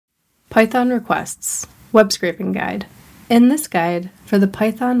Python Requests Web Scraping Guide. In this guide, for the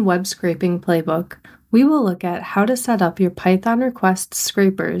Python Web Scraping Playbook, we will look at how to set up your Python request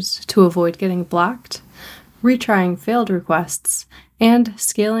scrapers to avoid getting blocked, retrying failed requests, and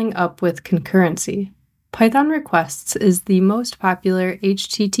scaling up with concurrency. Python Requests is the most popular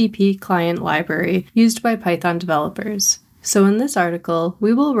HTTP client library used by Python developers. So in this article,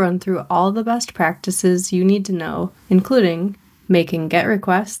 we will run through all the best practices you need to know, including making GET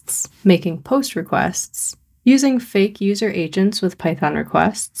requests, making POST requests, using fake user agents with Python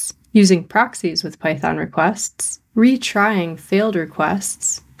requests, using proxies with Python requests, retrying failed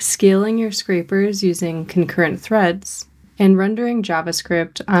requests, scaling your scrapers using concurrent threads, and rendering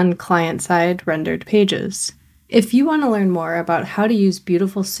JavaScript on client-side rendered pages. If you want to learn more about how to use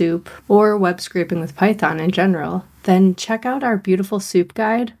Beautiful Soup or web scraping with Python in general, then check out our Beautiful Soup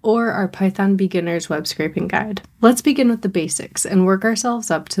guide or our Python Beginner's Web Scraping Guide. Let's begin with the basics and work ourselves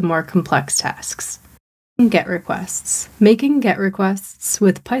up to more complex tasks. GET requests. Making GET requests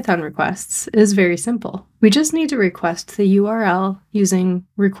with Python requests is very simple. We just need to request the URL using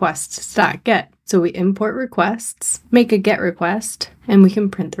requests.get. So we import requests, make a GET request, and we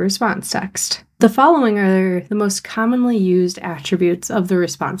can print the response text. The following are the most commonly used attributes of the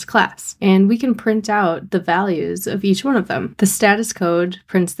response class, and we can print out the values of each one of them. The status code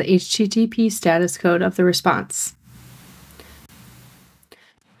prints the HTTP status code of the response.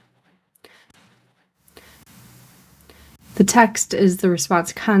 The text is the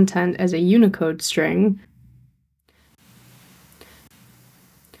response content as a Unicode string,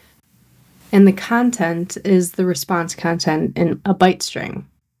 and the content is the response content in a byte string.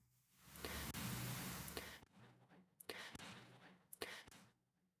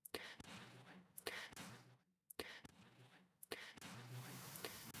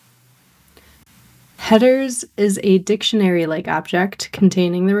 Headers is a dictionary-like object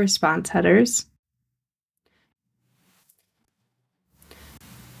containing the response headers.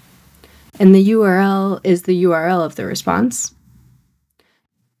 And the URL is the URL of the response.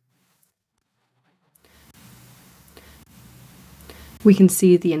 We can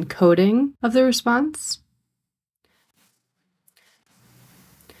see the encoding of the response.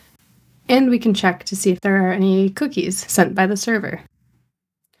 And we can check to see if there are any cookies sent by the server.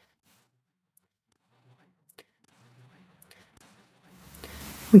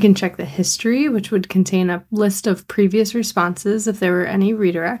 We can check the history, which would contain a list of previous responses if there were any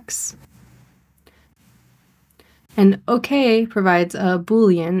redirects. And OK provides a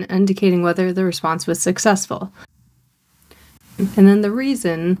Boolean indicating whether the response was successful. And then the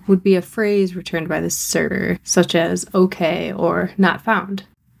reason would be a phrase returned by the server, such as OK or not found.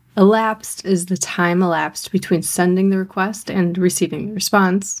 Elapsed is the time elapsed between sending the request and receiving the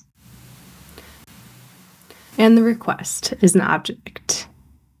response. And the request is an object.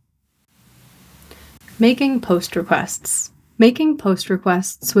 Making POST requests. Making POST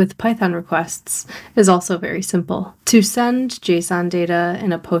requests with Python requests is also very simple. To send JSON data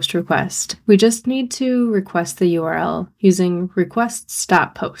in a POST request, we just need to request the URL using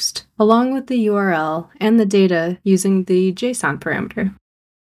requests.post, along with the URL and the data using the JSON parameter.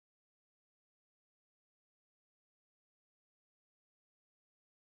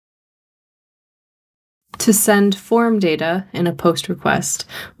 To send form data in a POST request,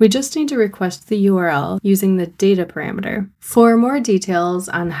 we just need to request the URL using the data parameter. For more details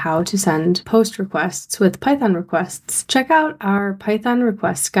on how to send POST requests with Python requests, check out our Python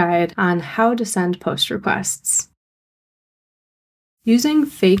requests guide on how to send POST requests. Using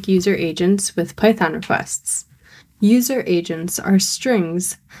fake user agents with Python requests. User agents are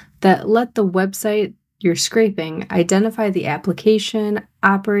strings that let the website you're scraping identify the application,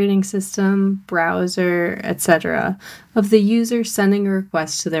 operating system, browser, etc. of the user sending a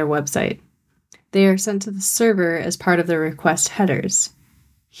request to their website. They are sent to the server as part of the request headers.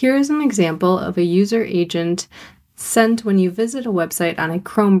 Here is an example of a user agent sent when you visit a website on a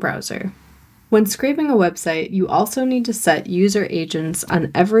Chrome browser. When scraping a website, you also need to set user agents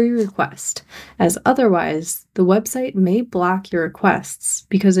on every request, as otherwise the website may block your requests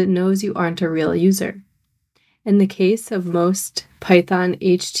because it knows you aren't a real user. In the case of most Python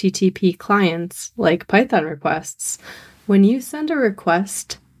HTTP clients, like Python requests, when you send a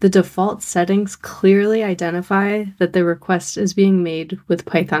request, the default settings clearly identify that the request is being made with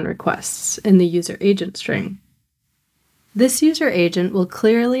Python requests in the user agent string. This user agent will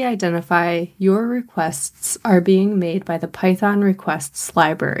clearly identify your requests are being made by the Python requests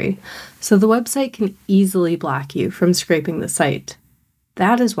library, so the website can easily block you from scraping the site.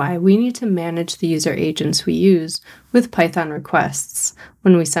 That is why we need to manage the user agents we use with Python requests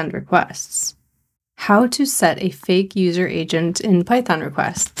when we send requests. How to set a fake user agent in Python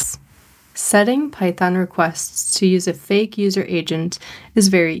requests. Setting Python requests to use a fake user agent is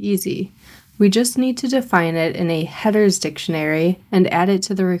very easy. We just need to define it in a headers dictionary and add it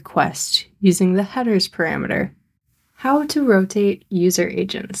to the request using the headers parameter. How to rotate user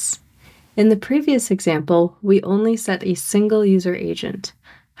agents. In the previous example, we only set a single user agent.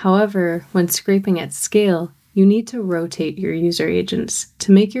 However, when scraping at scale, you need to rotate your user agents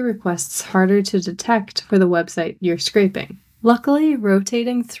to make your requests harder to detect for the website you're scraping. Luckily,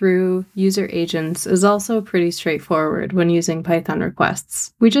 rotating through user agents is also pretty straightforward when using Python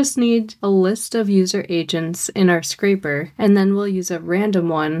requests. We just need a list of user agents in our scraper, and then we'll use a random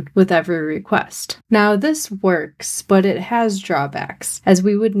one with every request. Now, this works, but it has drawbacks, as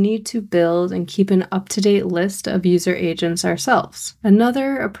we would need to build and keep an up-to-date list of user agents ourselves.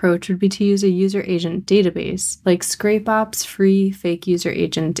 Another approach would be to use a user agent database, like ScrapeOp's free fake user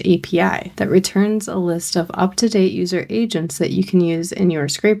agent API, that returns a list of up-to-date user agents that you can use in your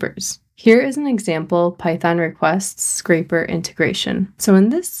scrapers. Here is an example Python requests scraper integration. So in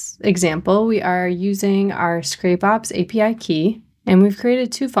this example, we are using our ScrapeOp's API key, and we've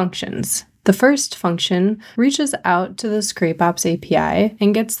created two functions. The first function reaches out to the ScrapeOp's API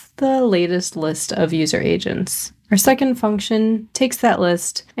and gets the latest list of user agents. Our second function takes that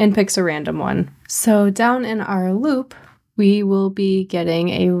list and picks a random one. So down in our loop, we will be getting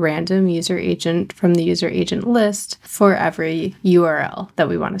a random user agent from the user agent list for every URL that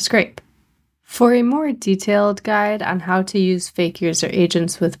we want to scrape. For a more detailed guide on how to use fake user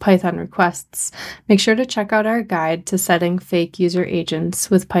agents with Python requests, make sure to check out our guide to setting fake user agents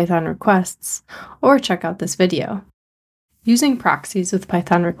with Python requests, or check out this video. Using proxies with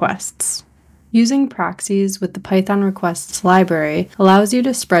Python requests. Using proxies with the Python requests library allows you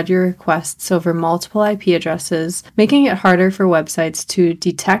to spread your requests over multiple IP addresses, making it harder for websites to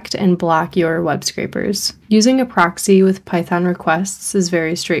detect and block your web scrapers. Using a proxy with Python requests is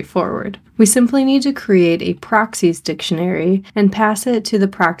very straightforward. We simply need to create a proxies dictionary and pass it to the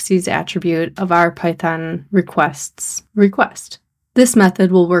proxies attribute of our Python requests request. This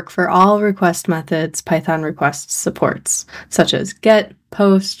method will work for all request methods Python requests supports, such as get,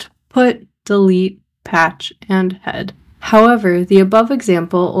 post, put, delete, patch, and head. However, the above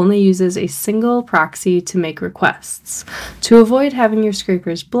example only uses a single proxy to make requests. To avoid having your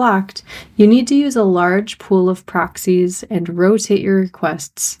scrapers blocked, you need to use a large pool of proxies and rotate your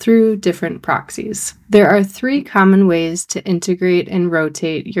requests through different proxies. There are three common ways to integrate and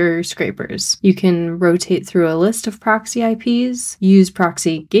rotate your scrapers. You can rotate through a list of proxy IPs, use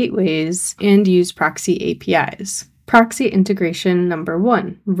proxy gateways, and use proxy APIs. Proxy integration number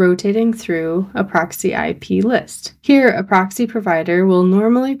 1, rotating through a proxy IP list. Here, a proxy provider will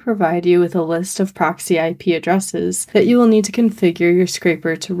normally provide you with a list of proxy IP addresses that you will need to configure your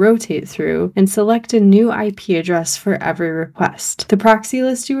scraper to rotate through and select a new IP address for every request. The proxy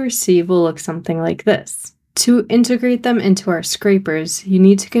list you receive will look something like this. To integrate them into our scrapers, you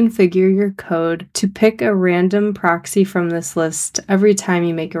need to configure your code to pick a random proxy from this list every time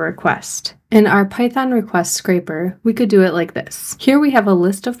you make a request. In our Python request scraper, we could do it like this. Here we have a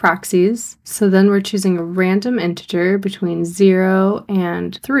list of proxies, so then we're choosing a random integer between 0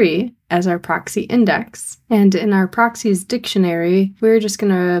 and 3 as our proxy index. And in our proxies dictionary, we're just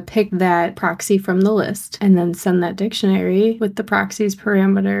going to pick that proxy from the list and then send that dictionary with the proxies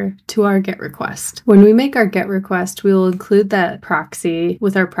parameter to our GET request. When we make our GET request, we will include that proxy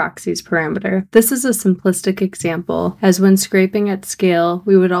with our proxies parameter. This is a simplistic example, as when scraping at scale,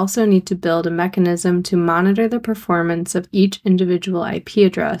 we would also need to build a mechanism to monitor the performance of each individual IP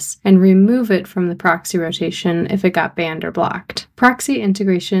address and remove it from the proxy rotation if it got banned or blocked. Proxy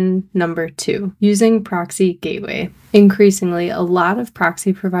integration number 2, using proxy gateway. Increasingly, a lot of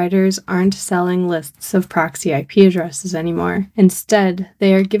proxy providers aren't selling lists of proxy IP addresses anymore. Instead,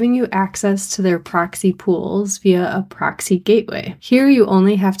 they are giving you access to their proxy pools via a proxy gateway. Here, you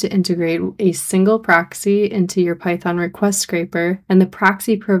only have to integrate a single proxy into your Python request scraper, and the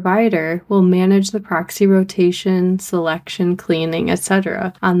proxy provider will manage the proxy rotation, selection, cleaning,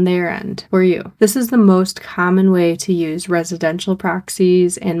 etc. on their end for you. This is the most common way to use residential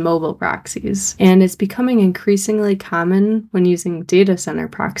proxies and mobile proxies, and it's becoming increasingly common when using data center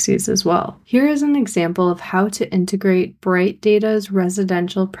proxies as well. Here is an example of how to integrate Bright Data's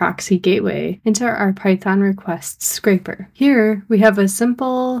residential proxy gateway into our Python requests scraper. Here we have a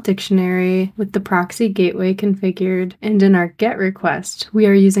simple dictionary with the proxy gateway configured, and in our GET request we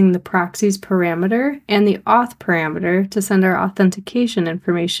are using the proxy proxies parameter and the auth parameter to send our authentication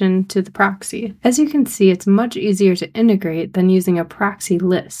information to the proxy. As you can see, it's much easier to integrate than using a proxy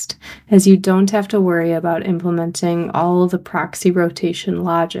list, as you don't have to worry about implementing all the proxy rotation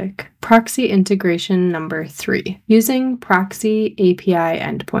logic. Proxy integration number 3, using proxy API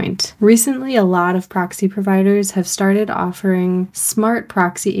endpoint. Recently, a lot of proxy providers have started offering smart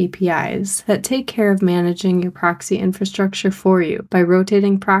proxy APIs that take care of managing your proxy infrastructure for you by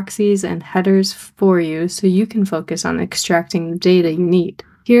rotating proxies and headers for you so you can focus on extracting the data you need.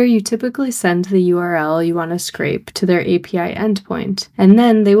 Here, you typically send the URL you want to scrape to their API endpoint, and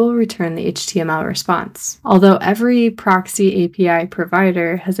then they will return the HTML response. Although every proxy API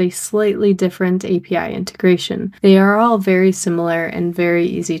provider has a slightly different API integration, they are all very similar and very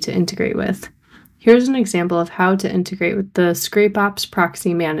easy to integrate with. Here's an example of how to integrate with the ScrapeOps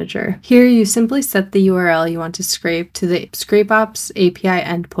Proxy Manager. Here, you simply set the URL you want to scrape to the ScrapeOps API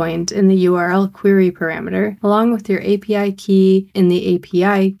endpoint in the URL query parameter, along with your API key in the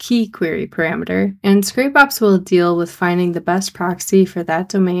API key query parameter, and ScrapeOps will deal with finding the best proxy for that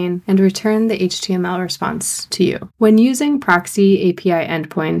domain and return the HTML response to you. When using proxy API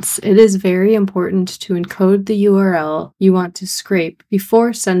endpoints, it is very important to encode the URL you want to scrape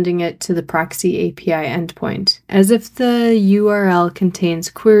before sending it to the proxy API endpoint. As if the URL contains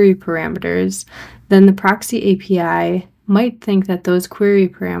query parameters, then the proxy API might think that those query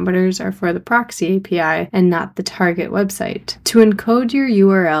parameters are for the proxy API and not the target website. To encode your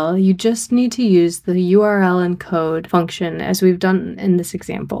URL, you just need to use the URL encode function as we've done in this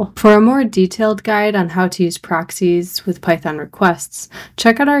example. For a more detailed guide on how to use proxies with Python requests,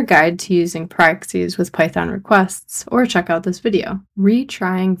 check out our guide to using proxies with Python requests, or check out this video.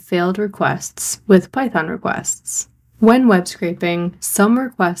 Retrying failed requests with Python requests. When web scraping, some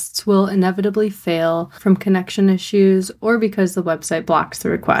requests will inevitably fail from connection issues or because the website blocks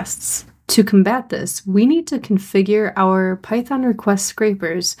the requests. To combat this, we need to configure our Python request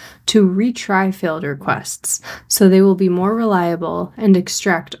scrapers to retry failed requests, so they will be more reliable and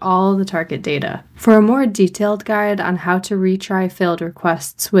extract all the target data. For a more detailed guide on how to retry failed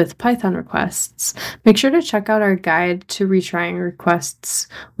requests with Python requests, make sure to check out our guide to retrying requests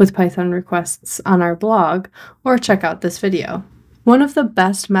with Python requests on our blog, or check out this video. One of the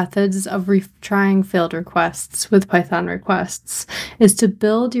best methods of retrying failed requests with Python requests is to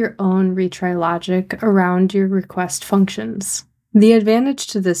build your own retry logic around your request functions. The advantage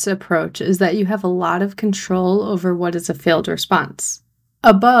to this approach is that you have a lot of control over what is a failed response.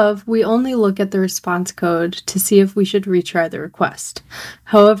 Above, we only look at the response code to see if we should retry the request.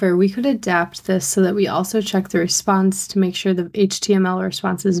 However, we could adapt this so that we also check the response to make sure the HTML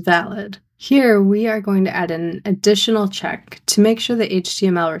response is valid. Here, we are going to add an additional check to make sure the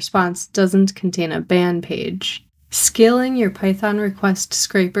HTML response doesn't contain a ban page. Scaling your Python request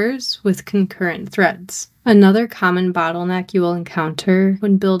scrapers with concurrent threads. Another common bottleneck you will encounter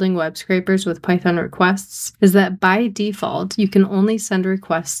when building web scrapers with Python requests is that by default, you can only send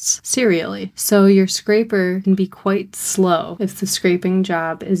requests serially, so your scraper can be quite slow if the scraping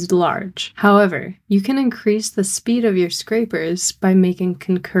job is large. However, you can increase the speed of your scrapers by making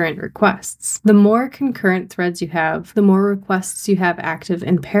concurrent requests. The more concurrent threads you have, the more requests you have active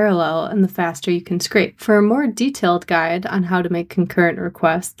in parallel, and the faster you can scrape. For a more detailed guide on how to make concurrent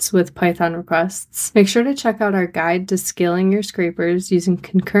requests with Python requests, make sure to check out our guide to scaling your scrapers using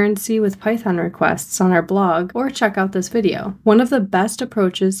concurrency with Python requests on our blog, or check out this video. One of the best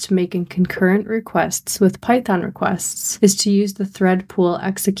approaches to making concurrent requests with Python requests is to use the thread pool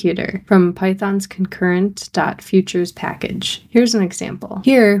executor from Python's concurrent.futures package. Here's an example.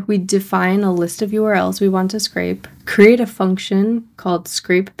 Here, we define a list of URLs we want to scrape, create a function called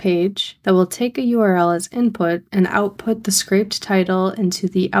scrapePage that will take a URL as input and output the scraped title into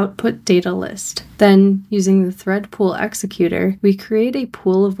the output data list. Then, using the thread pool executor, we create a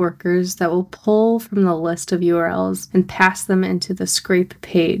pool of workers that will pull from the list of URLs and pass them into the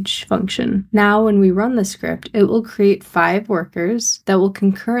scrapePage function. Now, when we run the script, it will create 5 workers that will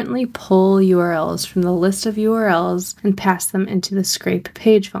concurrently pull URLs from the list of URLs and pass them into the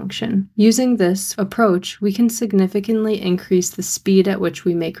scrapePage function. Using this approach, we can significantly increase the speed at which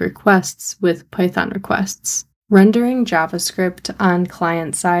we make requests with Python requests. Rendering JavaScript on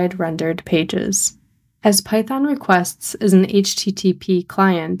client-side rendered pages. As Python requests is an HTTP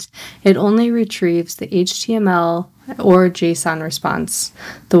client, it only retrieves the HTML or JSON response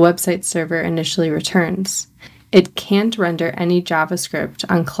the website server initially returns. It can't render any JavaScript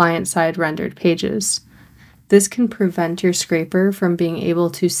on client-side rendered pages. This can prevent your scraper from being able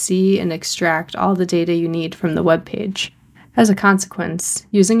to see and extract all the data you need from the web page. As a consequence,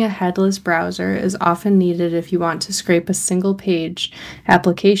 using a headless browser is often needed if you want to scrape a single-page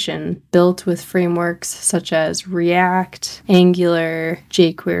application built with frameworks such as React, Angular,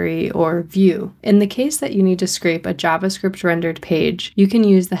 jQuery, or Vue. In the case that you need to scrape a JavaScript rendered page, you can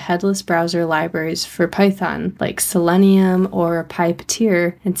use the headless browser libraries for Python like Selenium or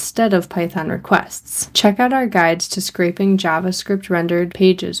Puppeteer instead of Python requests. Check out our guides to scraping JavaScript rendered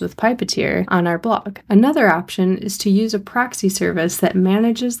pages with Puppeteer on our blog. Another option is to use a proxy service that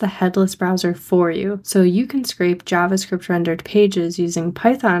manages the headless browser for you, so you can scrape JavaScript rendered pages using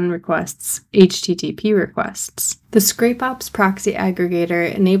Python requests, HTTP requests. The ScrapeOps proxy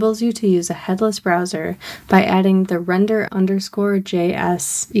aggregator enables you to use a headless browser by adding the render_js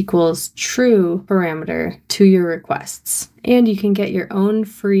equals true parameter to your requests. And you can get your own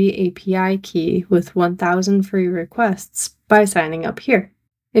free API key with 1,000 free requests by signing up here.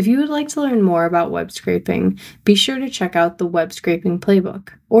 If you would like to learn more about web scraping, be sure to check out the Web Scraping Playbook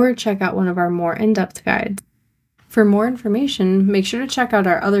or check out one of our more in-depth guides. For more information, make sure to check out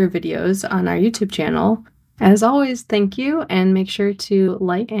our other videos on our YouTube channel. As always, thank you, and make sure to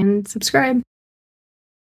like and subscribe.